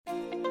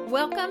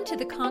Welcome to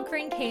the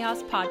Conquering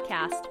Chaos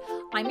podcast.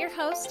 I'm your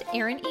host,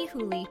 Erin E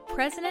Hooley,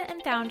 president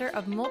and founder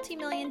of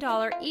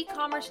multi-million-dollar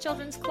e-commerce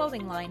children's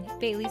clothing line,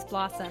 Bailey's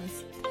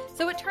Blossoms.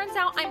 So it turns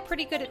out I'm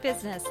pretty good at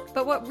business,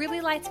 but what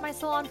really lights my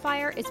soul on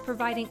fire is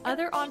providing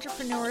other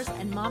entrepreneurs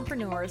and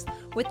mompreneurs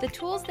with the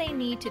tools they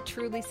need to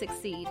truly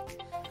succeed.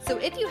 So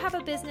if you have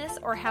a business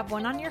or have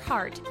one on your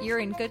heart, you're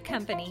in good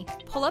company.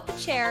 Pull up a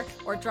chair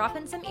or drop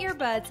in some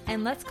earbuds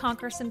and let's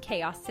conquer some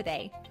chaos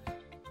today.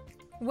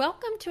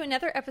 Welcome to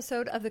another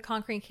episode of the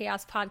Conquering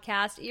Chaos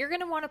podcast. You're going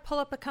to want to pull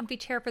up a comfy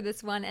chair for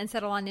this one and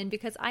settle on in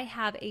because I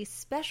have a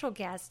special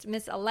guest,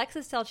 Miss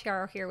Alexis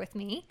DelChiaro, here with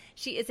me.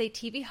 She is a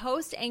TV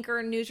host, anchor,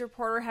 and news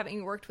reporter,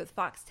 having worked with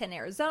Fox 10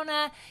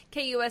 Arizona,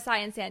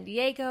 KUSI in San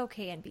Diego,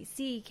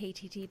 KNBC,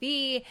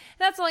 KTTV.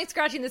 That's only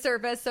scratching the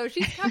surface. So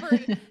she's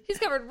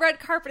covered red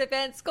carpet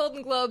events,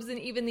 Golden Globes, and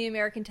even the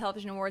American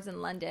Television Awards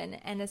in London.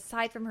 And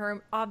aside from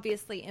her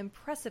obviously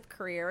impressive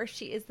career,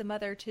 she is the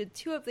mother to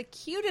two of the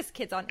cutest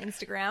kids on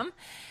Instagram.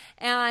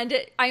 And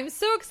I'm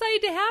so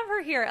excited to have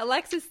her here.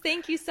 Alexis,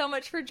 thank you so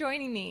much for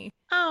joining me.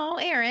 Oh,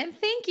 Erin,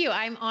 thank you.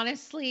 I'm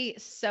honestly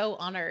so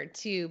honored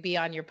to be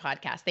on your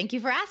podcast. Thank you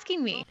for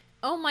asking me.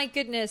 Oh my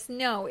goodness.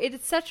 No, it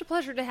is such a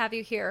pleasure to have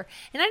you here.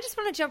 And I just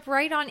want to jump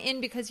right on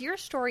in because your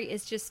story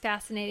is just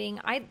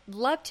fascinating. I'd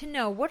love to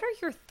know, what are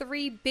your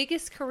three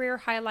biggest career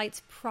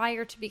highlights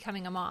prior to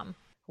becoming a mom?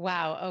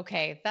 Wow.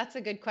 Okay. That's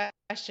a good question.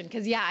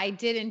 Because I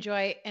did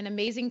enjoy an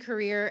amazing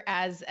career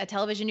as a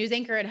television news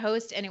anchor and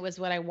host. And it was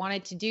what I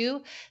wanted to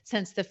do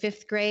since the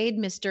fifth grade,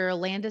 Mr.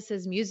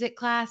 Landis's music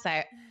class.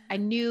 I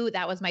knew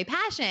that was my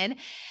passion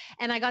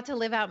and I got to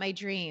live out my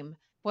dream.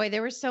 Boy,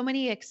 there were so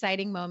many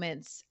exciting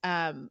moments.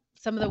 Some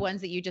of the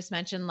ones that you just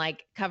mentioned,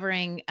 like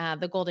covering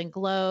the Golden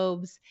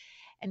Globes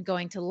and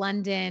going to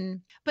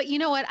London. But you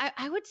know what?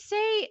 I would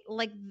say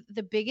like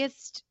the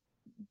biggest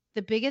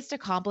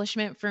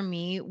accomplishment for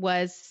me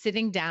was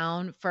sitting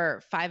down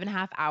for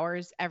 5.5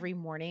 hours every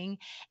morning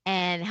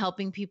and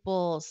helping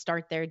people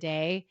start their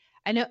day.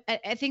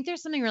 I think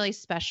there's something really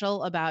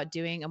special about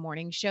doing a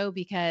morning show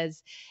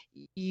because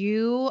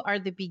you are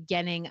the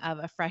beginning of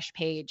a fresh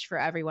page for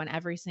everyone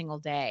every single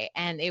day.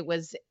 And it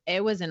was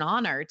an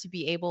honor to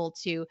be able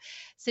to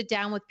sit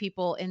down with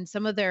people in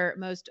some of their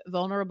most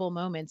vulnerable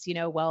moments,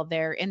 while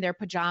they're in their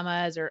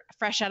pajamas or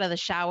fresh out of the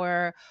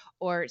shower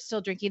or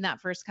still drinking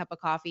that first cup of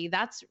coffee.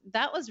 That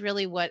was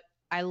really what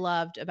I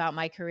loved about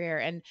my career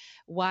and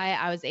why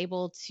I was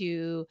able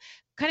to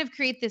kind of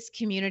create this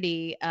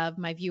community of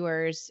my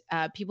viewers,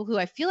 people who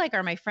I feel like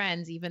are my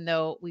friends, even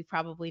though we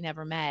probably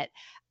never met.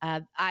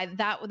 That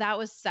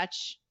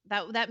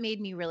made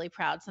me really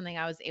proud, something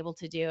I was able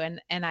to do. And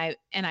I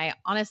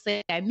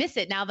honestly, I miss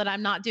it now that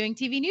I'm not doing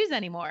TV news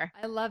anymore.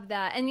 I love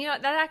that. And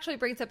that actually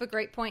brings up a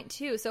great point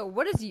too. So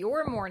what does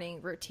your morning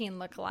routine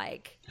look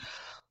like?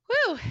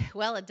 Whew.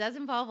 Well, it does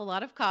involve a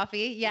lot of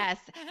coffee. Yes.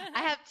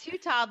 I have two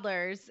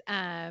toddlers,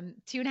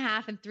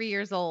 2.5 and 3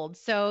 years old.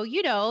 So,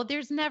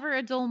 there's never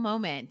a dull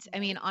moment. I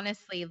mean,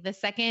 honestly, the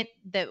second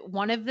that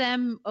one of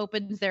them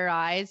opens their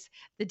eyes,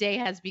 the day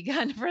has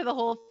begun for the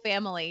whole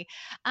family.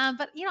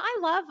 But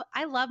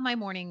I love my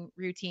morning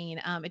routine.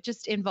 It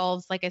just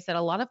involves, like I said,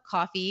 a lot of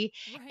coffee.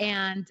 Right.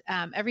 And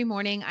every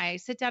morning I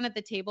sit down at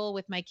the table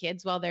with my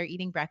kids while they're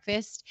eating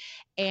breakfast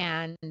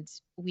and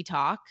we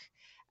talk.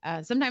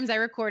 Sometimes I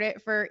record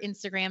it for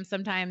Instagram,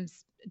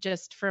 sometimes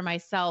just for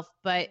myself,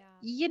 but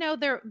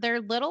they're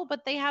little,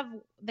 but they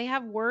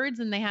have words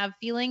and they have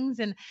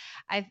feelings. And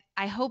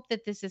I hope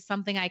that this is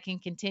something I can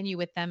continue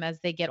with them as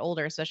they get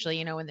older,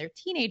 especially, when they're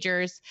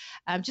teenagers,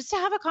 just to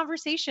have a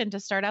conversation to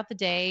start out the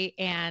day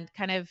and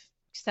kind of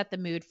set the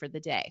mood for the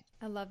day.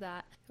 I love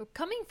that. So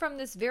coming from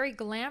this very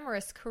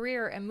glamorous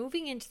career and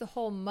moving into the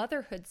whole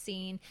motherhood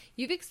scene,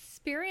 you've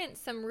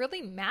experienced some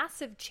really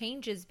massive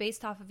changes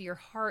based off of your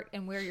heart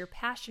and where your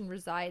passion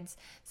resides,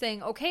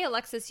 saying, okay,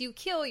 Alexis,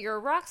 you're a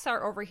rock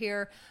star over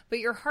here, but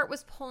your heart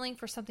was pulling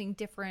for something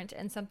different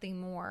and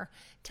something more.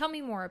 Tell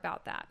me more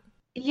about that.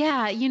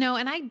 Yeah,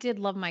 and I did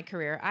love my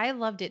career. I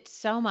loved it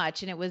so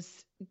much. And it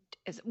was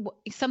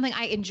something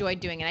I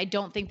enjoyed doing. And I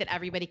don't think that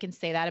everybody can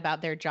say that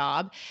about their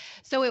job.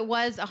 So it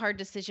was a hard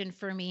decision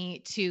for me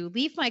to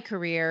leave my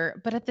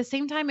career, but at the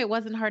same time, it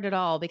wasn't hard at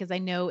all because I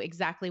know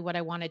exactly what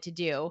I wanted to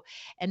do.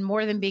 And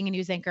more than being a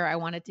news anchor, I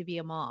wanted to be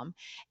a mom.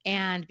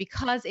 And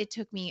because it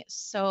took me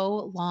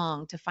so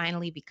long to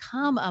finally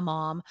become a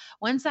mom,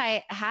 once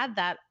I had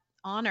that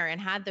honor and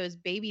had those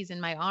babies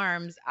in my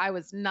arms, I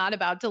was not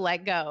about to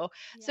let go.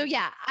 Yeah. So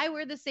I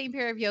wear the same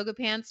pair of yoga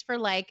pants for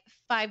like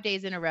 5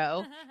 days in a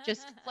row,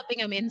 just flipping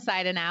them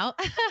inside and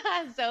out.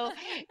 So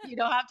you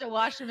don't have to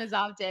wash them as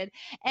often.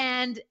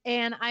 And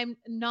I'm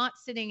not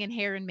sitting in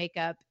hair and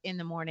makeup in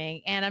the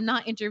morning, and I'm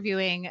not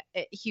interviewing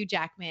Hugh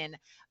Jackman,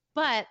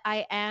 but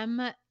I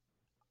am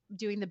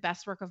doing the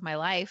best work of my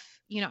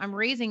life. I'm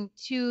raising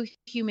two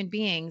human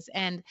beings.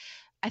 And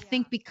I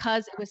think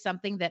because it was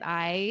something that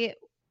I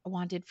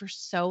wanted for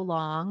so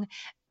long.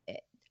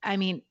 I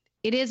mean,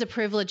 it is a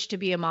privilege to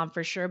be a mom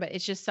for sure, but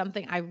it's just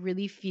something I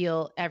really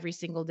feel every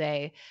single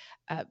day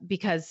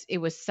because it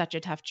was such a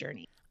tough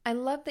journey. I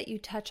love that you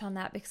touch on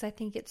that because I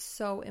think it's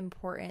so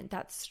important.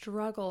 That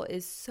struggle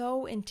is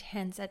so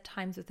intense at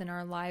times within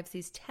our lives,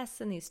 these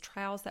tests and these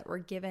trials that we're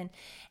given.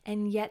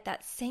 And yet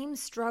that same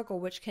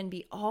struggle, which can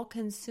be all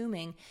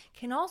consuming,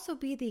 can also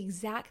be the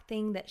exact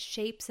thing that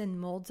shapes and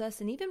molds us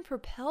and even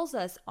propels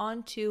us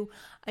onto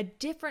a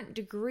different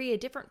degree, a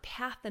different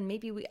path than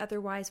maybe we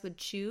otherwise would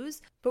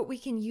choose. But we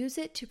can use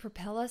it to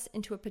propel us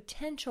into a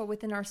potential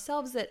within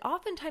ourselves that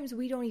oftentimes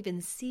we don't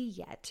even see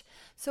yet.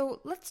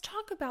 So let's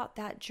talk about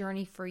that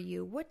journey for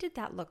you. What did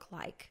that look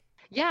like?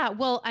 Yeah,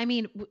 well, I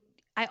mean,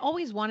 I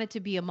always wanted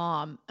to be a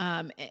mom.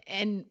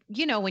 And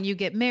when you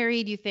get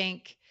married, you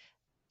think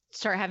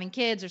start having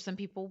kids, or some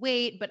people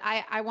wait, but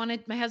I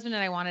wanted, my husband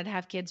and I wanted to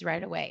have kids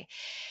right away.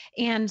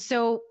 And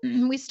so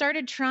we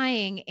started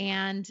trying,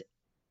 and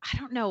I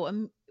don't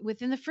know,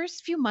 within the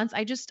first few months,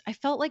 I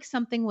felt like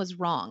something was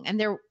wrong, and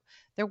there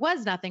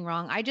was nothing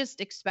wrong. I just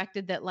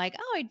expected that, like,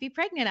 oh, I'd be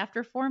pregnant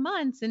after 4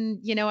 months,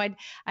 and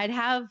I'd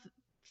have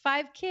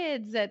 5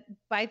 kids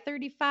by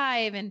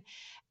 35, and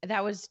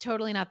that was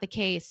totally not the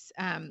case.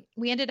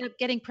 We ended up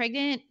getting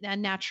pregnant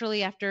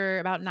naturally after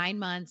about 9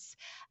 months.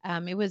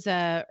 It was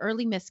a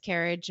early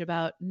miscarriage,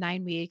 about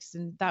 9 weeks,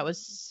 and that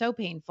was so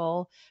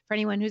painful. For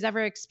anyone who's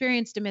ever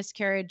experienced a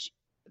miscarriage,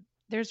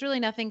 there's really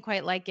nothing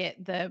quite like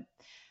it. The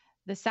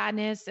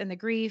sadness and the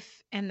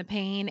grief and the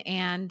pain,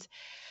 and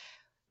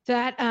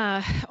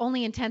that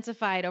only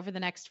intensified over the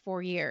next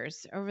 4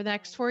 years. Over the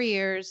next 4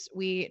 years,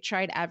 we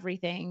tried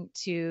everything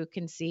to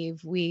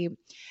conceive. We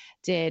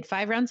did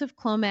 5 rounds of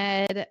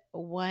Clomid,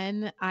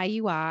 1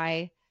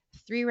 IUI,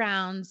 3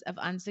 rounds of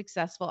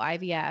unsuccessful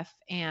IVF,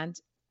 and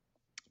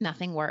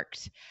nothing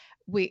worked.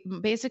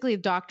 Basically,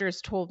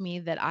 doctors told me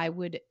that I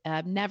would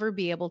never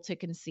be able to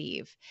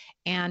conceive.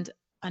 And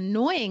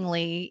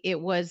annoyingly, it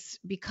was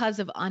because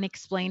of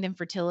unexplained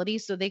infertility.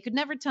 So they could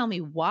never tell me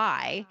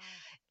why. Wow.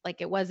 Like,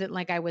 it wasn't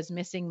like I was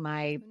missing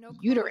my No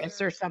uterus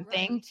closure. or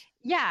something. Right.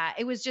 Yeah,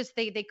 it was just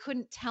they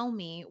couldn't tell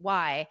me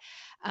why.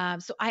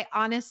 So I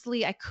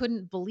honestly, I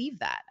couldn't believe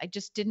that. I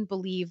just didn't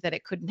believe that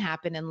it couldn't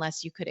happen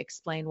unless you could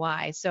explain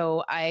why.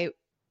 So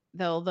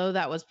although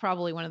that was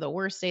probably one of the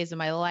worst days of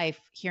my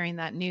life, hearing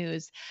that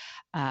news,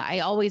 I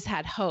always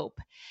had hope.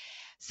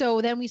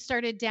 So then we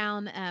started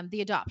down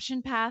the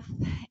adoption path.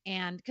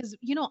 And because,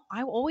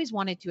 I always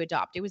wanted to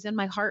adopt. It was in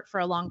my heart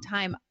for a long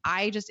time.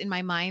 I just, in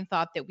my mind,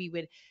 thought that we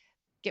would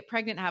get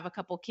pregnant, have a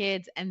couple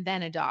kids, and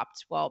then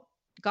adopt. Well,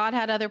 God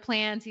had other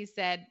plans. He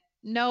said,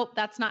 nope,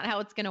 that's not how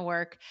it's going to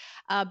work.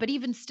 But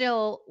even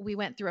still, we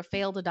went through a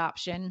failed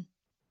adoption,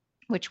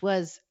 which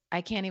was, I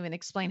can't even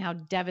explain how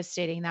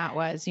devastating that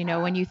was.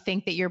 When you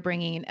think that you're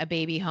bringing a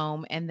baby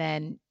home and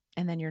then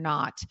you're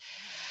not.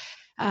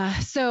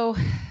 So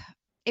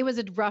it was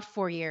a rough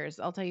 4 years.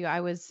 I'll tell you,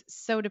 I was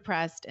so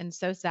depressed and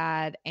so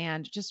sad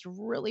and just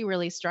really,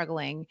 really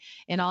struggling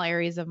in all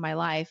areas of my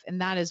life.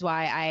 And that is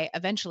why I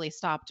eventually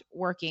stopped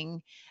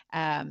working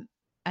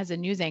as a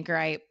news anchor.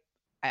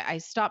 I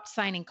stopped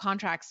signing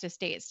contracts to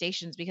stay at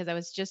stations because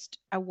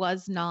I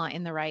was not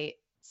in the right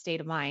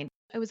state of mind.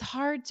 It was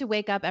hard to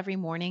wake up every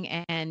morning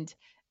and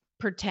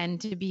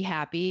pretend to be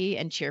happy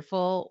and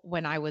cheerful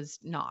when I was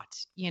not,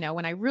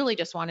 when I really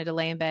just wanted to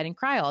lay in bed and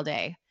cry all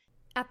day.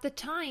 At the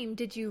time,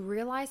 did you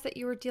realize that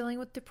you were dealing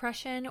with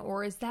depression,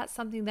 or is that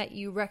something that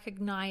you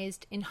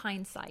recognized in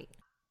hindsight?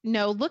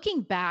 No,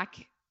 looking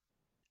back,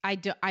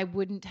 I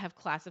wouldn't have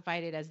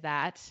classified it as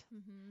that.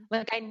 Mm-hmm.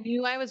 Like, I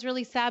knew I was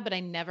really sad, but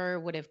I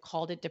never would have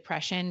called it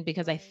depression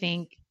because Right.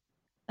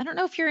 I don't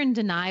know if you're in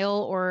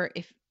denial or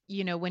if,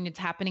 when it's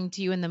happening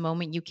to you in the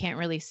moment, you can't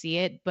really see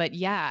it. But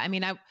yeah, I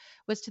mean, I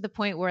was to the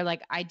point where,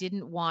 like, I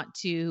didn't want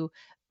to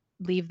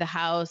leave the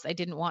house. I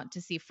didn't want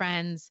to see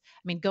friends.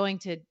 I mean, going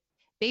to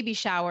baby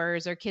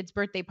showers or kids'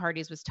 birthday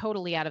parties was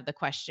totally out of the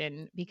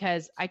question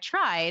because I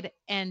tried,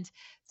 and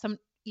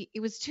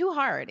it was too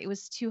hard. It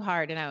was too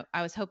hard. And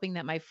I was hoping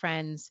that my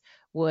friends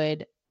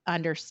would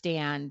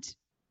understand,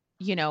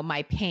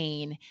 my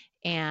pain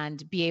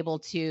and be able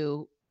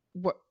to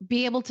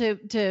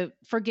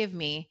forgive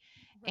me.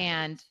 Right.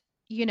 And,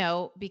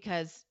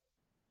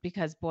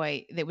 because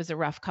boy, it was a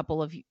rough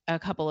couple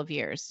of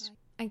years. Right.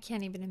 I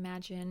can't even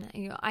imagine.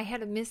 I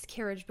had a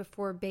miscarriage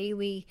before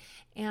Bailey,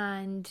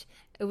 and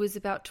it was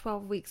about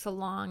 12 weeks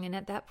along. And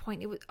at that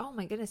point, it was, oh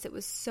my goodness, it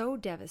was so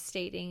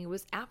devastating. It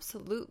was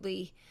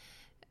absolutely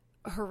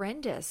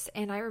horrendous.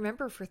 And I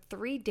remember for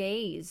 3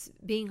 days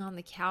being on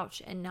the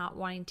couch and not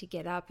wanting to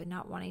get up and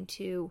not wanting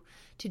to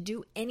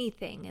do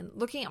anything, and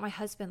looking at my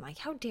husband like,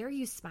 how dare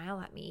you smile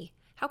at me?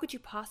 How could you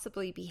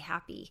possibly be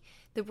happy?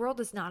 The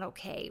world is not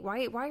okay.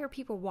 Why are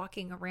people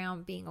walking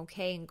around being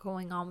okay and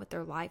going on with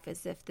their life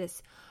as if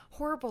this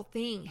horrible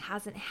thing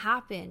hasn't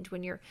happened,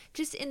 when you're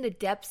just in the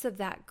depths of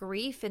that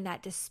grief and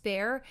that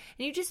despair,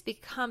 and you just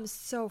become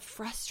so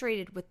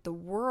frustrated with the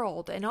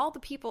world and all the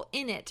people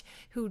in it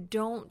who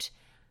don't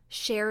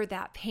share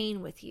that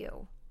pain with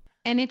you.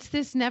 And it's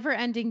this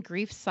never-ending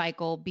grief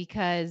cycle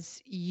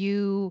because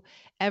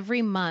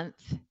every month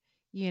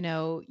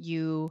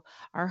you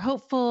are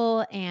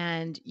hopeful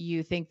and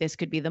you think this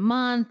could be the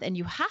month and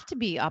you have to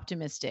be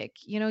optimistic,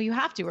 you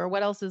have to, or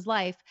what else is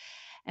life?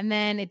 And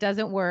then it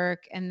doesn't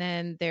work. And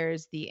then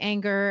there's the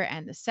anger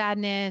and the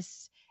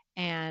sadness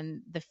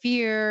and the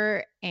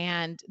fear.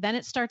 And then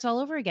it starts all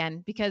over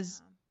again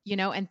because,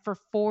 and for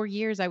 4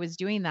 years I was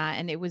doing that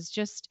and it was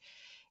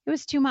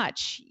too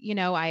much.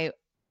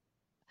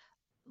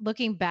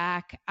 Looking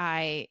back,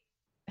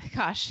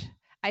 gosh,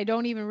 I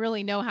don't even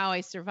really know how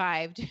I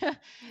survived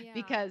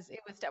because it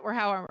was, or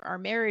how our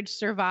marriage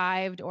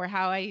survived or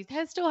how I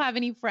still have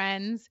any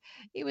friends.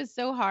 It was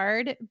so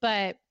hard,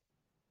 but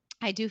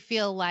I do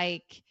feel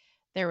like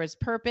there was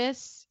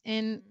purpose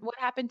in what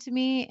happened to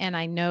me. And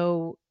I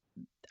know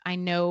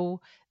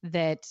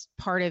that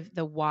part of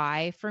the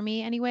why for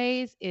me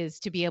anyways is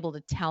to be able to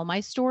tell my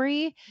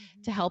story,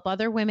 to help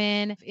other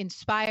women,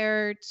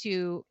 inspire,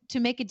 to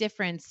make a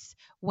difference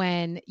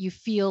when you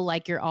feel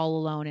like you're all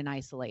alone and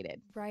isolated.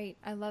 Right.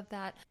 I love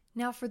that.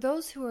 Now, for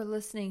those who are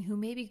listening who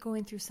may be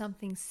going through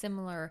something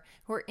similar,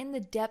 who are in the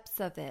depths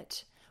of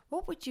it,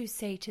 what would you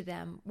say to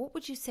them? What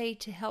would you say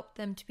to help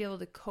them to be able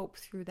to cope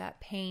through that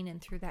pain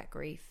and through that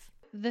grief?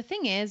 The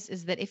thing is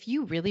that if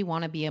you really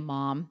want to be a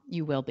mom,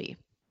 you will be.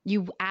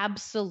 You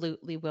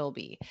absolutely will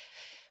be.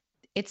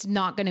 It's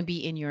not going to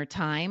be in your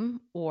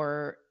time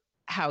or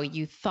how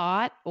you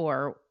thought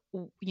or,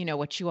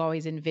 what you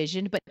always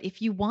envisioned. But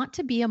if you want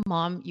to be a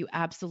mom, you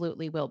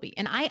absolutely will be.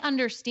 And I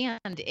understand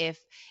if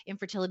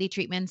infertility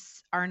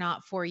treatments are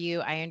not for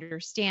you. I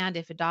understand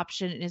if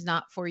adoption is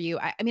not for you.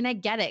 I mean, I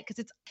get it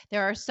because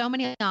there are so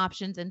many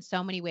options and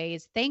so many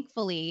ways.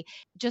 Thankfully,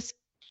 just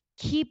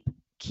keep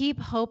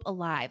hope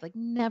alive. Like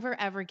never,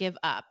 ever give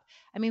up.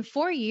 I mean,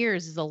 4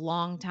 years is a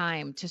long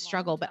time to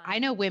struggle, but I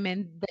know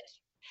women that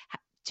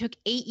took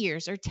 8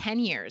 years or 10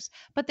 years,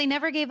 but they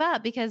never gave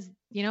up because,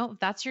 if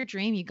that's your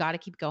dream, you got to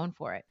keep going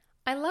for it.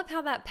 I love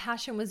how that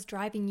passion was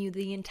driving you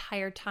the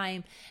entire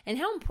time and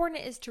how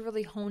important it is to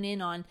really hone in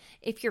on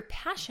if you're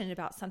passionate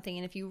about something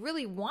and if you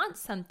really want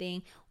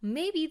something,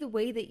 maybe the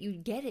way that you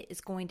get it is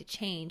going to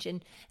change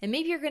and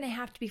maybe you're going to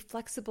have to be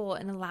flexible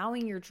in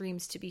allowing your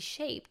dreams to be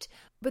shaped.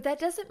 But that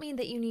doesn't mean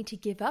that you need to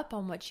give up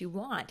on what you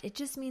want. It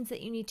just means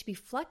that you need to be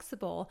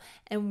flexible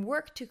and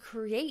work to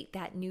create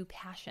that new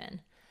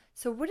passion.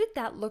 So what did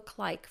that look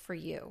like for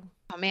you?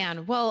 Oh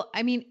man. Well,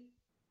 I mean,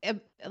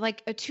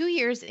 2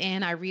 years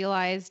in, I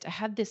realized I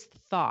had this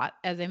thought,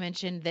 as I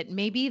mentioned, that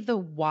maybe the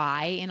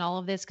why in all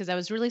of this, because I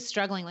was really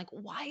struggling, like,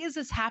 why is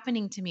this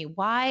happening to me?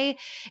 Why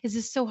is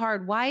this so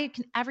hard? Why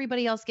can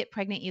everybody else get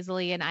pregnant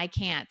easily and I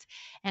can't?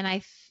 And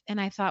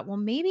I thought, well,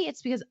 maybe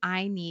it's because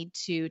I need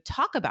to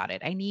talk about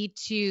it. I need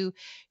to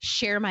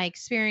share my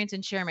experience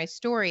and share my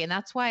story. And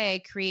that's why I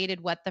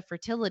created What the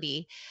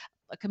Fertility,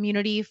 a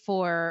community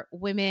for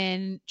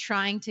women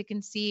trying to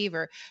conceive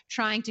or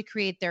trying to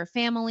create their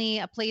family,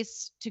 a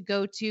place to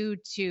go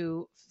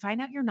to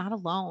find out you're not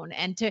alone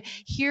and to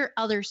hear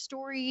other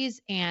stories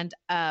and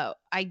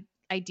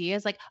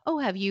ideas like, oh,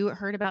 have you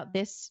heard about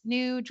this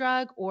new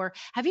drug? Or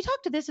have you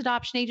talked to this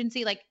adoption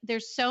agency? Like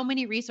there's so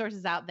many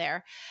resources out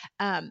there.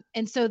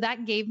 And so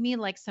that gave me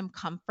like some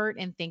comfort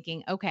in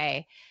thinking,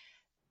 okay,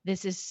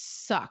 this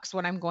sucks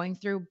what I'm going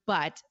through,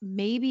 but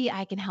maybe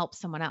I can help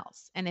someone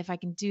else. And if I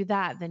can do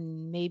that,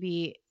 then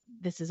maybe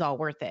this is all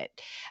worth it.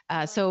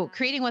 So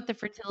creating What the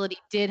Fertility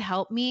did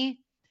help me,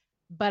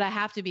 but I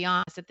have to be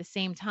honest at the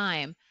same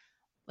time,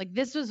 like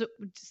this was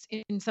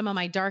in some of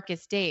my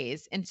darkest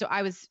days. And so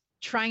I was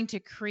trying to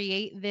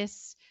create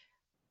this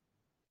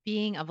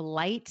being of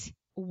light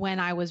when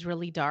I was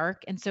really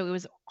dark. And so it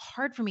was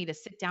hard for me to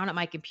sit down at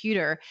my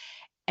computer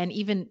and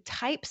even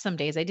type some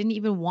days. I didn't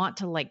even want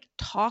to like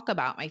talk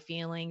about my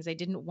feelings. I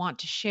didn't want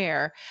to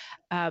share,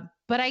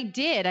 but I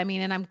did. I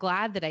mean, and I'm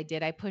glad that I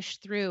did. I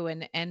pushed through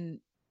and,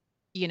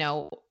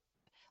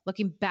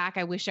 looking back,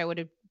 I wish I would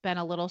have been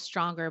a little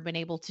stronger, been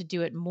able to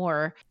do it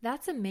more.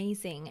 That's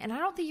amazing. And I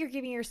don't think you're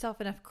giving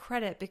yourself enough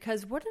credit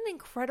because what an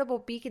incredible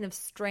beacon of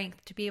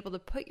strength to be able to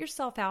put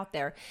yourself out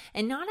there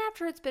and not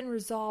after it's been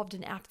resolved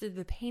and after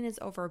the pain is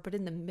over, but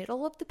in the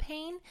middle of the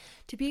pain,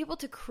 to be able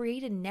to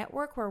create a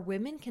network where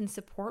women can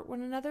support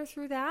one another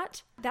through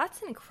that.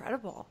 That's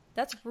incredible.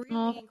 That's really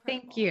incredible.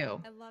 Thank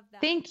you. I love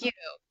that. Thank you.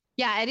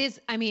 Yeah, it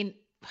is. I mean,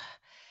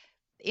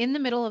 in the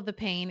middle of the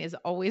pain is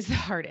always the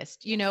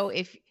hardest.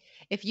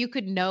 If you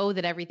could know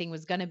that everything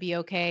was going to be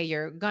okay,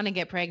 you're going to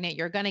get pregnant,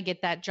 you're going to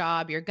get that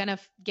job, you're going to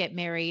get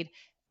married,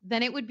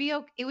 then it would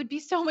be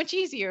so much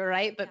easier,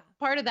 right? But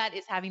part of that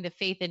is having the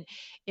faith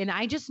and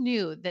I just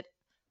knew that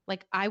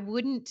like I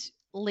wouldn't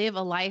live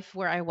a life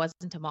where I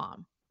wasn't a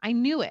mom. I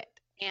knew it.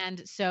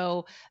 And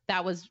so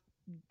that was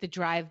the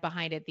drive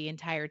behind it the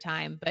entire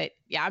time. But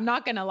yeah, I'm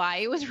not going to lie.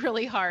 It was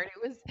really hard.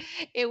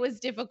 It was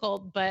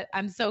difficult, but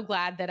I'm so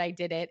glad that I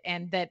did it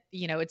and that,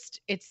 it's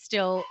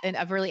still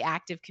a really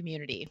active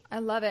community. I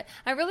love it.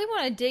 I really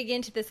want to dig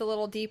into this a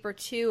little deeper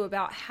too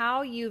about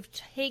how you've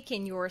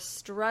taken your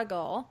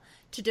struggle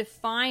to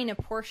define a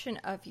portion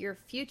of your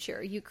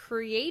future. You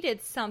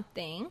created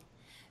something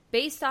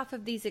based off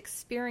of these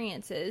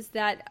experiences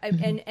that,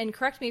 and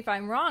correct me if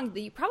I'm wrong,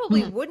 that you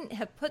probably wouldn't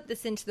have put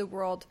this into the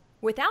world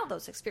without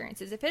those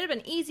experiences. If it had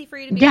been easy for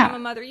you to become a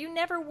mother, you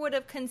never would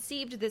have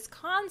conceived this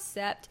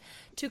concept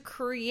to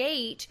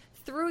create,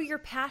 through your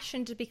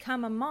passion to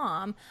become a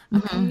mom, a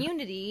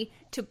community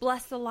to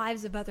bless the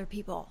lives of other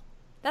people.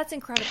 That's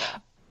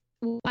incredible.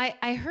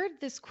 I heard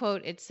this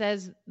quote. It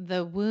says,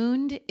 "The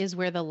wound is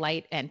where the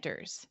light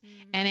enters."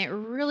 And it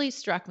really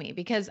struck me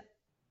because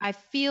I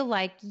feel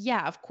like,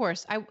 yeah, of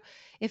course,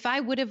 if I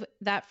would have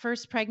that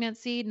first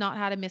pregnancy, not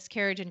had a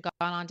miscarriage and gone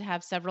on to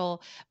have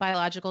several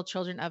biological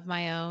children of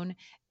my own,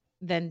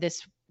 then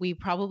we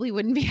probably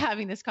wouldn't be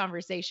having this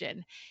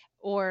conversation,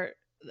 or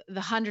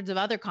the hundreds of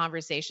other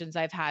conversations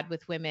I've had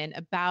with women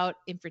about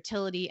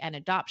infertility and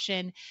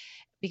adoption,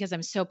 because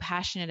I'm so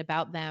passionate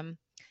about them.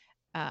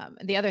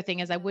 The other thing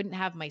is I wouldn't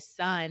have my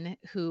son,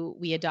 who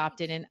we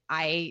adopted, and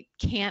I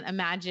can't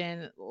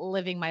imagine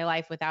living my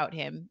life without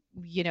him.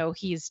 You know,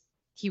 he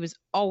was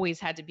always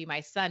had to be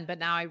my son, but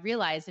now I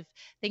realize if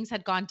things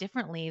had gone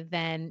differently,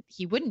 then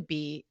he wouldn't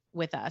be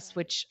with us,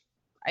 which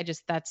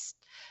that's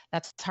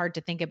hard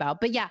to think about.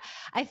 But yeah,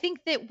 I think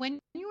that when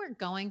you are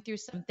going through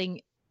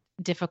something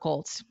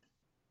difficult,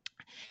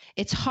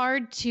 it's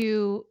hard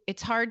to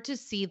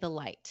see the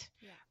light,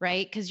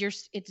 right? Because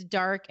it's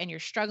dark and you're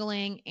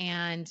struggling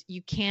and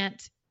you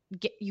can't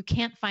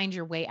find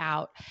your way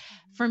out.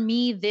 For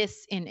me,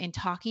 this in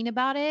talking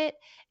about it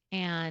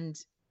and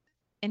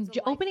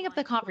opening up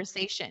the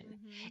conversation.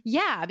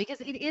 Yeah, because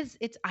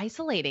it's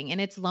isolating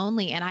and it's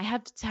lonely. And I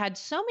have had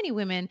so many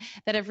women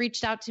that have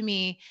reached out to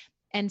me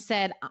and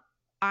said,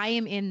 I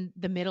am in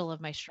the middle of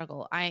my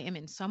struggle. I am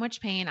in so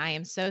much pain. I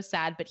am so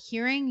sad, but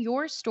hearing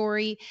your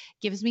story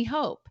gives me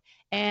hope.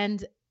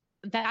 And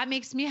that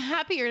makes me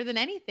happier than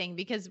anything,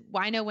 because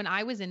I know when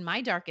I was in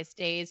my darkest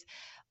days,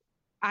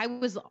 I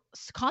was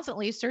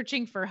constantly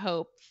searching for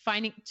hope,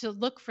 to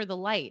look for the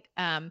light.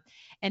 And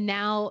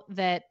now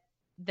that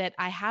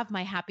I have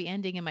my happy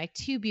ending and my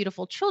two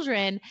beautiful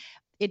children,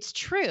 it's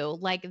true.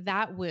 Like,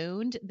 that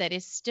wound that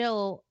is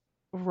still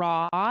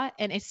raw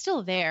and it's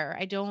still there.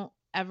 I don't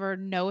ever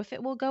know if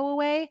it will go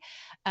away.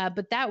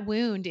 But that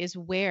wound is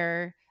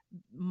where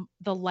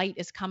the light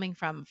is coming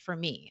from for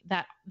me.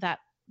 That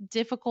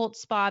difficult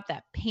spot,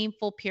 that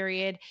painful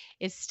period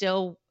is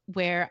still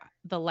where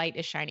the light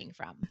is shining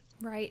from.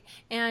 Right.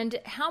 And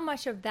how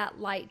much of that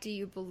light do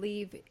you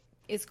believe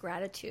is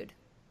gratitude?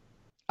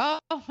 Oh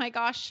my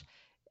gosh.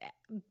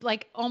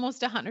 Like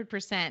almost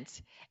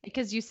 100%,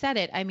 because you said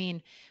it. I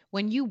mean,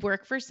 when you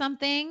work for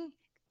something,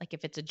 like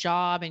if it's a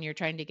job and you're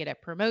trying to get a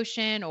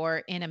promotion, or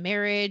in a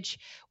marriage,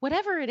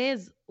 whatever it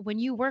is, when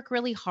you work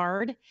really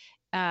hard,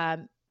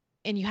 and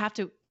you have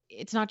to,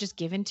 it's not just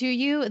given to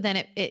you,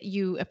 then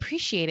you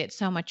appreciate it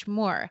so much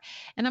more.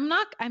 And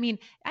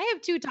I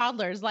have two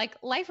toddlers. Like,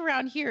 life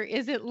around here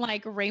isn't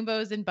like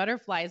rainbows and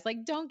butterflies.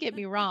 Like, don't get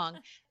me wrong.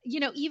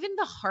 Even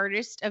the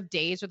hardest of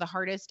days or the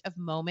hardest of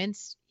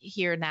moments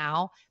here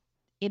now,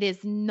 it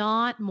is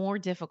not more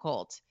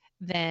difficult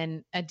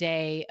than a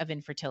day of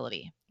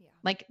infertility. Yeah.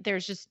 Like,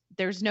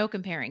 there's no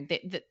comparing.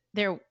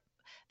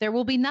 There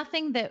will be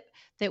nothing that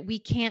we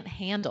can't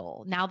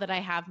handle now that I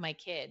have my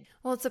kid.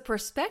 Well, it's a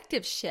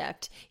perspective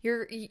shift.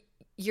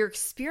 Your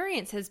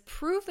experience has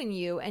proven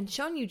you and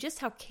shown you just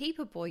how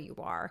capable you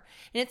are.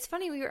 And it's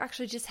funny, we were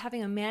actually just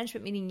having a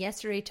management meeting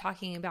yesterday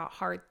talking about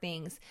hard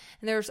things.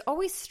 And there's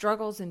always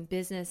struggles in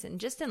business and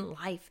just in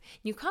life.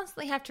 You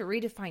constantly have to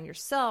redefine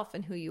yourself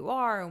and who you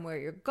are and where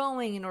you're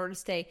going in order to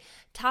stay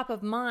top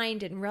of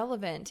mind and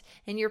relevant.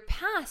 And your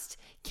past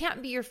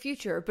can't be your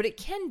future, but it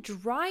can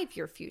drive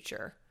your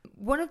future.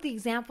 One of the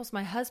examples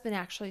my husband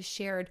actually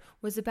shared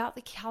was about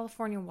the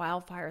California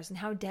wildfires and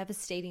how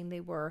devastating they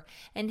were,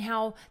 and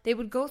how they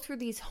would go through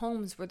these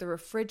homes where the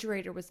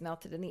refrigerator was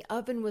melted and the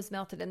oven was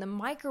melted and the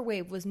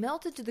microwave was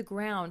melted to the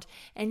ground,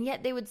 and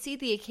yet they would see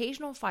the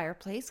occasional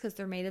fireplace because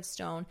they're made of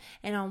stone,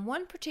 and on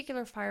one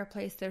particular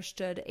fireplace there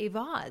stood a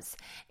vase,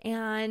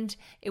 and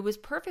it was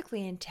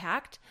perfectly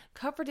intact,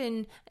 covered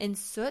in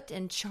soot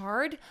and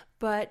charred,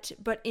 but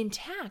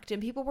intact.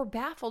 And people were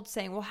baffled,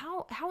 saying, well,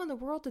 how in the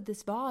world did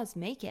this vase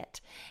make it?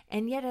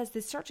 And yet, as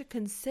they start to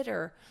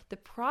consider the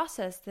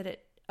process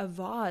that a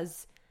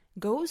vase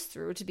goes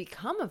through to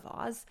become a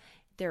vase,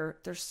 they're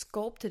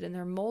sculpted and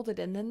they're molded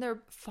and then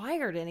they're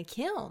fired in a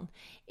kiln.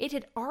 It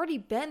had already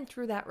been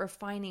through that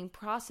refining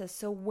process.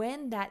 So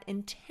when that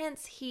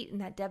intense heat and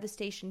that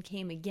devastation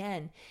came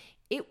again,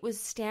 it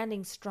was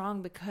standing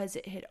strong because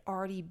it had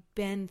already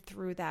been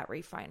through that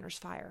refiner's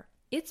fire.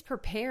 It's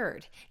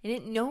prepared and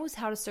it knows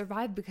how to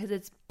survive because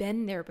it's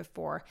been there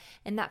before.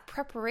 And that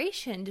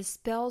preparation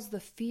dispels the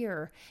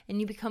fear, and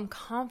you become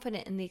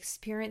confident in the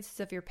experiences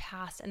of your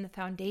past and the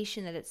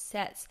foundation that it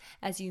sets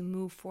as you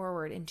move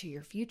forward into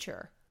your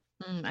future.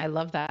 I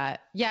love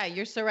that. Yeah,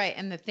 you're so right.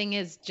 And the thing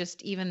is,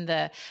 just even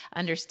the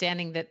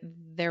understanding that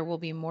there will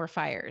be more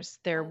fires,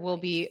 there will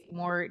be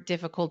more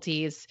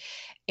difficulties,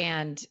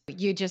 and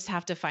you just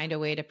have to find a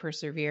way to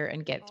persevere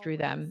and get through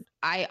them.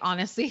 I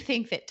honestly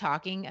think that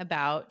talking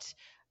about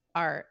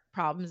our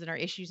problems and our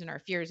issues and our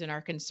fears and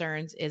our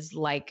concerns is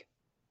like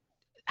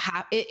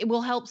it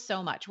will help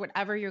so much,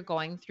 whatever you're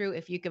going through.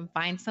 If you can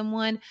find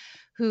someone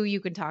who you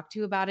can talk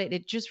to about it,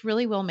 it just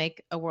really will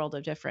make a world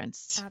of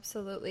difference.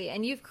 Absolutely.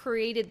 And you've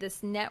created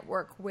this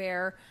network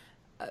where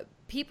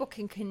people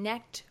can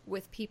connect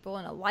with people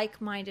in a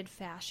like-minded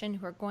fashion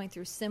who are going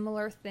through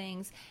similar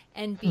things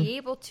and be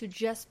able to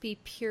just be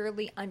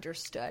purely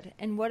understood.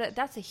 And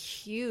that's a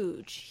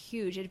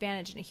huge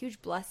advantage and a huge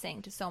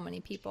blessing to so many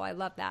people. I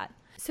love that.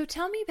 So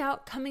tell me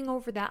about coming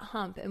over that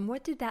hump, and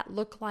what did that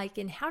look like,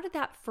 and how did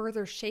that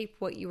further shape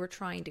what you were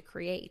trying to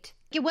create?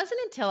 It wasn't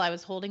until I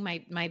was holding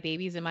my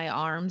babies in my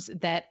arms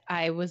that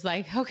I was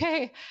like,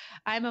 okay,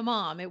 I'm a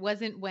mom. It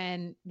wasn't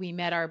when we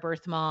met our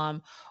birth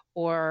mom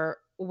or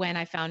when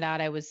I found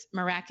out I was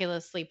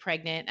miraculously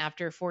pregnant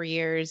after 4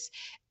 years.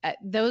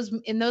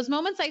 In those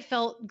moments, I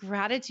felt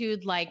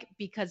gratitude, like,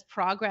 because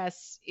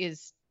progress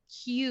is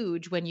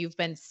huge when you've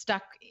been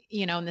stuck,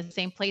 in the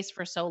same place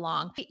for so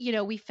long.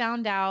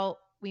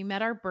 We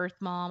met our birth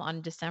mom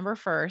on December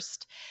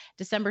 1st.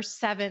 December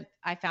 7th,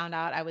 I found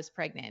out I was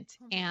pregnant.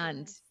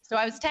 So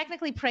I was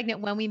technically pregnant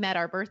when we met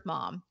our birth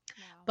mom,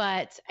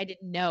 but I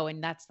didn't know.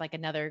 And that's like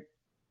another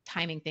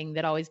timing thing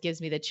that always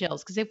gives me the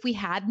chills. Because if we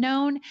had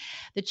known,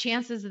 the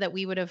chances that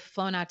we would have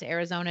flown out to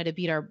Arizona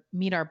to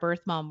meet our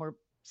birth mom were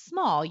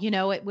small.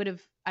 It would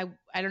have, I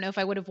don't know if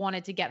I would have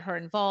wanted to get her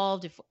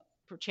involved if,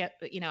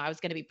 I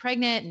was going to be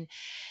pregnant. And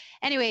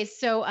anyways,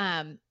 so,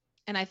 and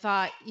I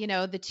thought,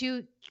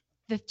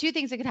 the two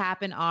things that could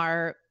happen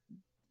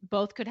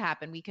both could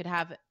happen. We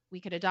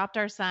could adopt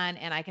our son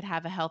and I could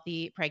have a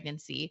healthy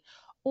pregnancy,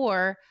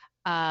 or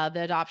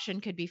the adoption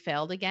could be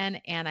failed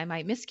again and I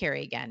might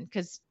miscarry again,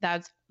 because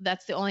that's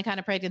the only kind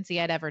of pregnancy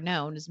I'd ever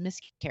known, is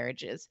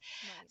miscarriages.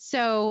 Right.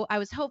 So I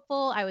was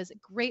hopeful, I was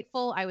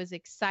grateful, I was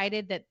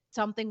excited that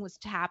something was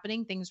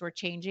happening, things were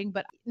changing,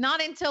 but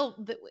not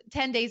until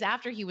 10 days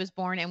after he was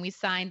born and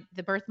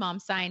the birth mom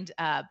signed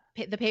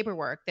the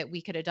paperwork that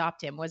we could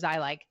adopt him, was I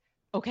like,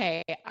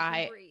 okay,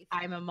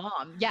 I'm a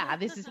mom. Yeah,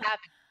 this is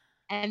happening.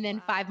 And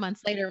then 5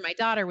 months later, my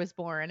daughter was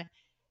born.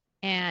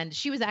 And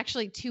she was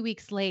actually 2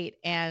 weeks late.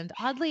 And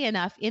oddly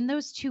enough, in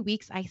those 2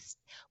 weeks, I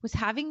was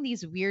having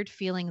these weird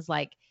feelings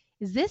like,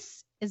 is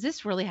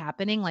this really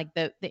happening? Like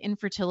the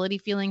infertility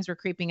feelings were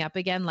creeping up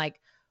again.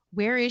 Like,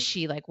 where is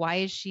she? Like, why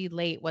is she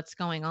late? What's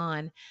going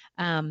on?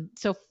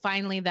 So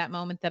finally, that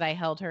moment that I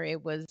held her,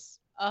 it was,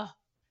 I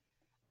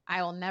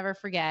will never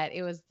forget.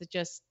 It was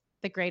just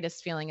the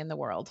greatest feeling in the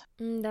world.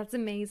 That's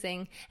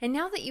amazing. And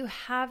now that you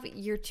have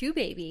your 2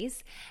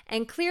 babies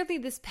and clearly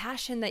this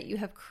passion that you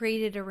have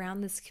created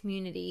around this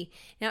community,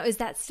 now is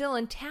that still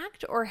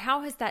intact, or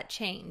how has that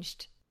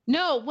changed?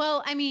 No,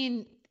 well, I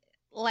mean,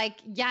 I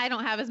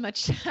don't have as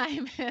much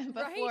time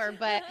before,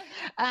 right?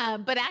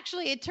 but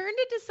actually it turned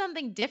into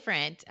something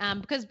different.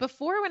 Because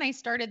before, when I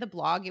started the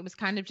blog, it was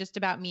kind of just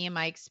about me and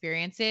my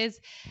experiences,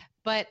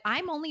 but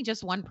I'm only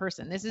just one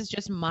person. This is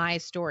just my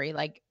story.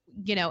 Like,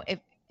 if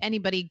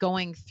anybody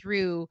going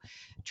through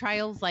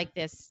trials like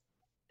this,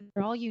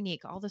 they're all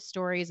unique. All the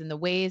stories and the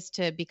ways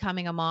to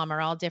becoming a mom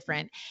are all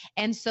different.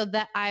 And so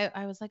that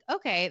I was like,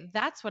 okay,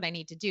 that's what I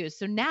need to do.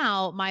 So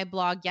now my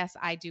blog, yes,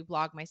 I do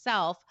blog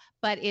myself,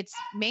 but it's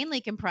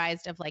mainly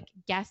comprised of like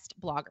guest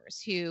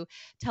bloggers who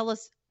tell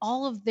us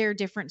all of their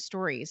different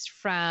stories,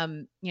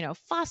 from,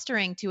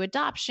 fostering to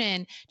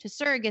adoption to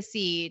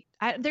surrogacy.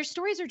 Their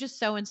stories are just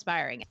so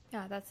inspiring.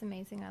 Yeah, that's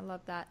amazing. I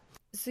love that.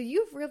 So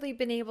you've really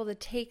been able to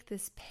take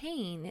this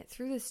pain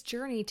through this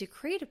journey to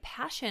create a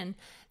passion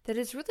that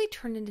has really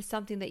turned into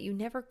something that you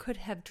never could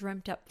have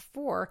dreamt up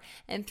before.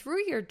 And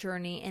through your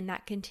journey and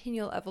that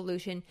continual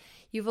evolution,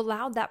 you've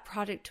allowed that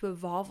project to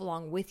evolve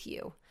along with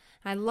you.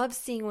 I love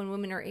seeing when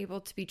women are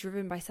able to be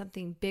driven by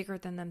something bigger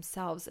than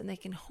themselves, and they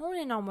can hone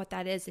in on what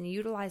that is and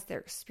utilize their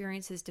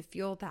experiences to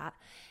fuel that.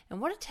 And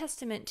what a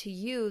testament to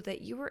you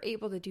that you were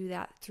able to do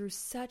that through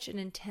such an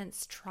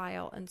intense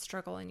trial and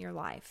struggle in your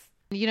life.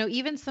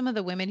 Even some of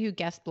the women who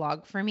guest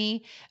blog for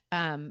me,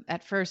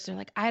 at first they're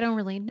like, I don't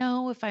really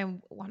know if I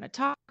want to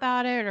talk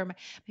about it, or my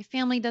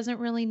family doesn't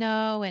really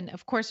know. And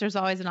of course, there's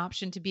always an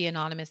option to be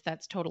anonymous.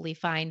 That's totally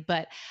fine.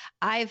 But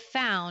I've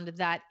found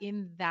that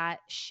in that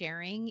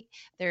sharing,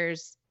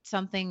 there's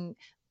something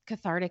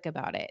cathartic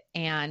about it.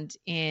 And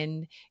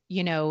in,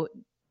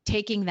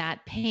 taking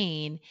that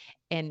pain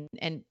and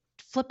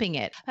flipping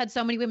it. I've had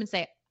so many women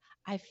say,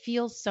 I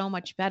feel so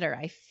much better.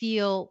 I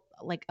feel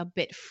like a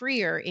bit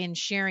freer in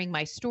sharing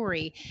my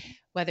story,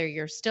 whether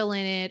you're still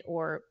in it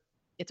or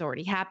it's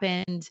already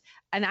happened.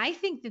 And I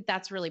think that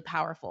that's really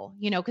powerful,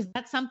 because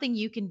that's something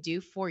you can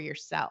do for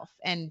yourself.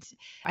 And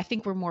I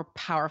think we're more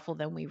powerful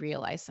than we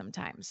realize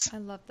sometimes. I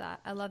love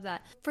that. I love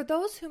that. For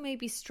those who may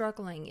be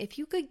struggling, if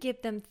you could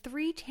give them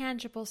 3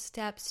 tangible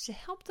steps to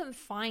help them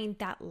find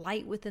that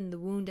light within the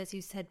wound, as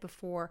you said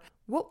before,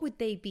 what would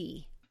they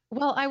be?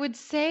 Well, I would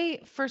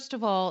say, first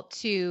of all,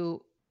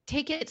 to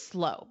take it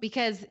slow,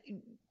 because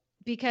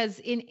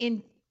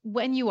in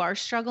when you are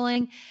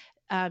struggling,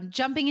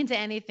 jumping into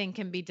anything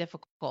can be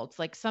difficult.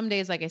 Like some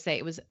days, like I say,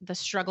 it was the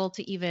struggle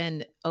to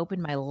even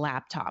open my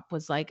laptop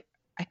was like,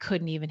 I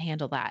couldn't even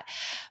handle that.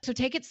 So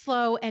take it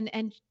slow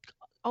and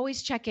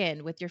always check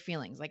in with your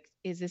feelings. Like,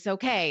 is this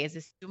okay? Is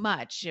this too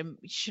much?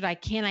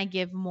 Can I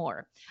give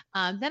more?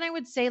 Then I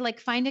would say like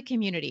find a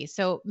community.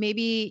 So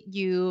maybe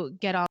you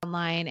get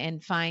online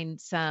and find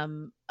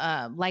some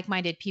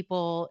like-minded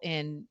people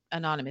in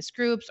anonymous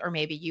groups, or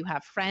maybe you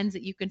have friends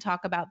that you can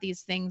talk about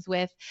these things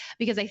with,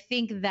 because I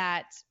think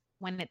that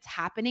when it's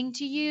happening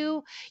to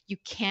you, you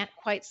can't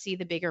quite see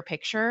the bigger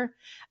picture.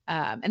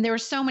 And there were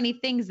so many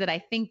things that I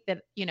think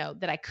that,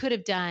 that I could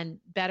have done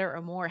better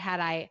or more had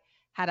I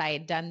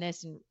had done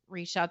this and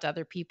reached out to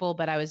other people,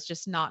 but I was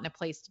just not in a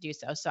place to do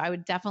so. So I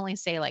would definitely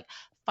say like,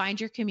 find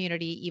your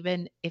community,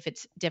 even if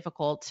it's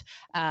difficult,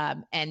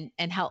 and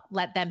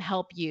let them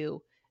help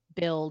you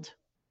build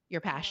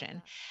your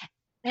passion.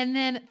 And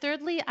then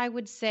thirdly, I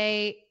would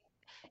say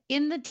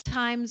in the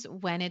times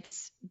when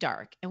it's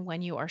dark and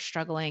when you are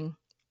struggling,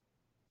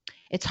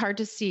 it's hard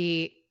to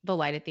see the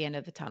light at the end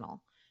of the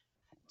tunnel,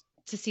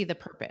 to see the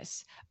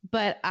purpose.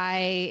 But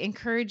I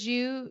encourage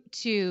you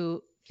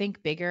to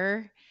think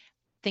bigger,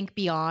 think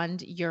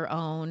beyond your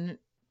own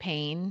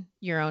pain,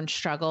 your own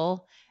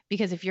struggle,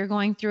 because if you're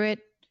going through it,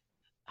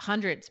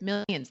 hundreds,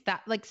 millions,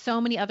 that like so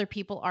many other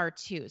people are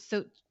too.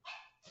 So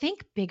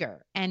think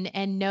bigger and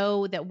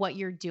know that what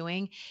you're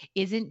doing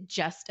isn't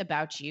just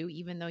about you,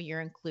 even though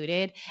you're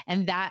included.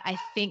 And that I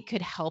think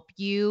could help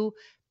you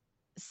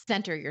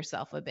center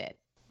yourself a bit.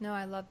 No,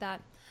 I love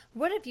that.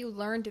 What have you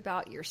learned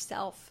about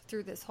yourself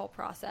through this whole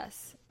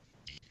process?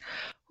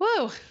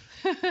 Whoa,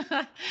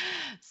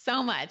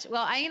 so much.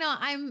 Well,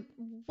 I'm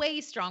way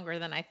stronger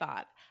than I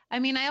thought. I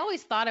mean, I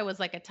always thought I was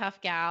like a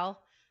tough gal,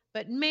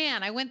 but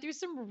man, I went through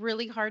some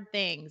really hard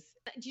things.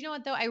 Do you know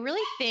what though? I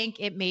really think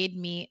it made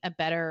me a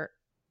better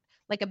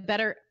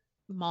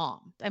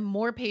mom. I'm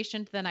more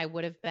patient than I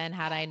would have been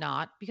had I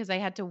not, because I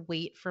had to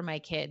wait for my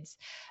kids.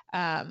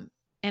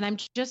 And I'm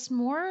just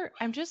more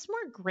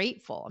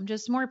grateful. I'm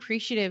just more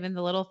appreciative in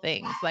the little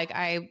things. Like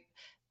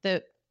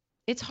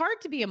it's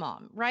hard to be a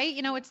mom, right?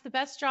 It's the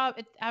best job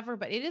ever,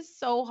 but it is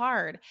so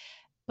hard.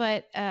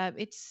 But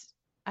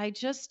I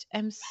just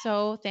am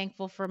so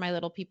thankful for my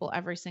little people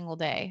every single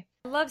day.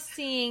 I love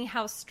seeing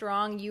how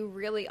strong you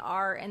really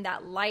are, and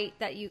that light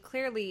that you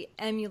clearly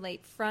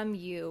emulate from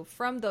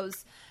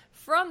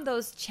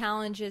those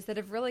challenges that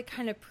have really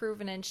kind of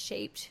proven and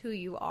shaped who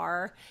you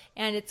are.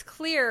 And it's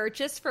clear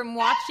just from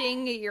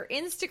watching your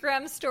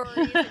Instagram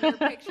stories and your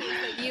pictures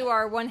that you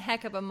are one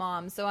heck of a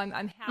mom. So I'm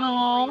happy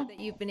for you that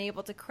you've been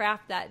able to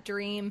craft that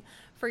dream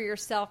for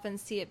yourself and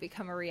see it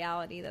become a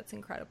reality. That's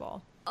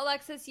incredible.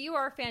 Alexis, you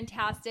are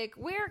fantastic.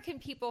 Where can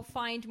people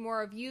find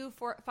more of you,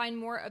 find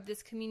more of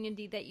this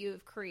community that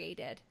you've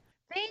created?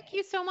 Thank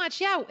you so much.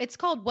 Yeah, it's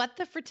called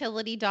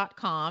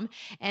whatthefertility.com.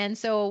 And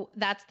so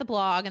that's the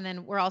blog. And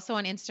then we're also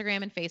on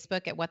Instagram and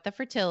Facebook at What the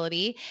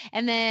Fertility.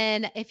 And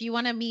then if you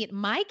want to meet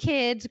my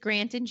kids,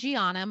 Grant and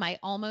Gianna, my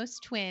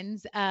almost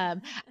twins,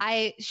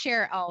 I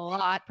share a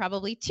lot,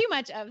 probably too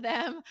much of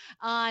them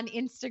on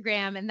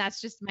Instagram. And that's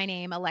just my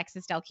name,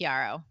 Alexis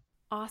DelChiaro.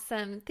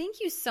 Awesome. Thank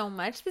you so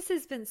much. This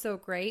has been so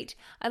great.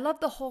 I love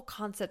the whole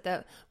concept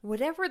that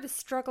whatever the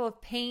struggle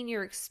of pain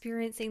you're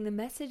experiencing, the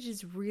message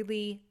is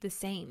really the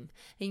same.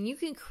 And you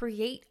can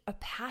create a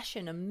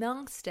passion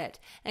amongst it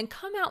and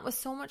come out with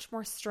so much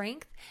more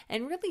strength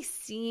and really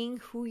seeing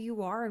who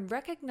you are and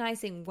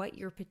recognizing what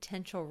your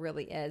potential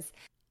really is.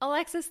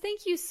 Alexis,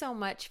 thank you so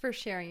much for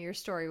sharing your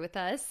story with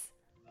us.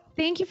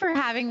 Thank you for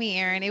having me,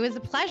 Erin. It was a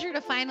pleasure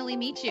to finally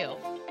meet you.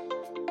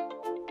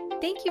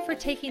 Thank you for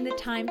taking the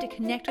time to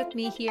connect with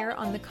me here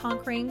on the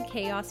Conquering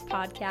Chaos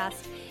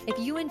podcast. If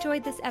you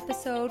enjoyed this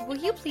episode, will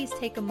you please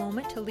take a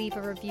moment to leave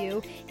a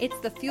review? It's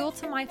the fuel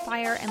to my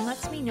fire and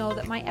lets me know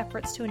that my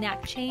efforts to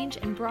enact change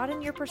and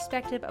broaden your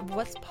perspective of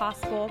what's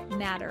possible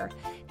matter.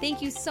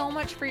 Thank you so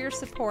much for your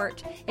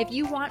support. If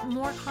you want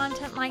more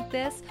content like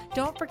this,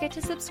 don't forget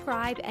to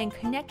subscribe and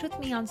connect with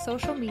me on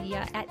social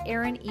media at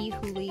Erin E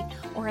Hooley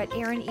or at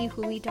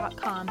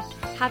erinehooley.com.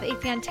 Have a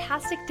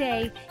fantastic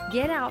day.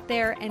 Get out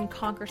there and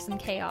conquer some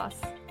chaos.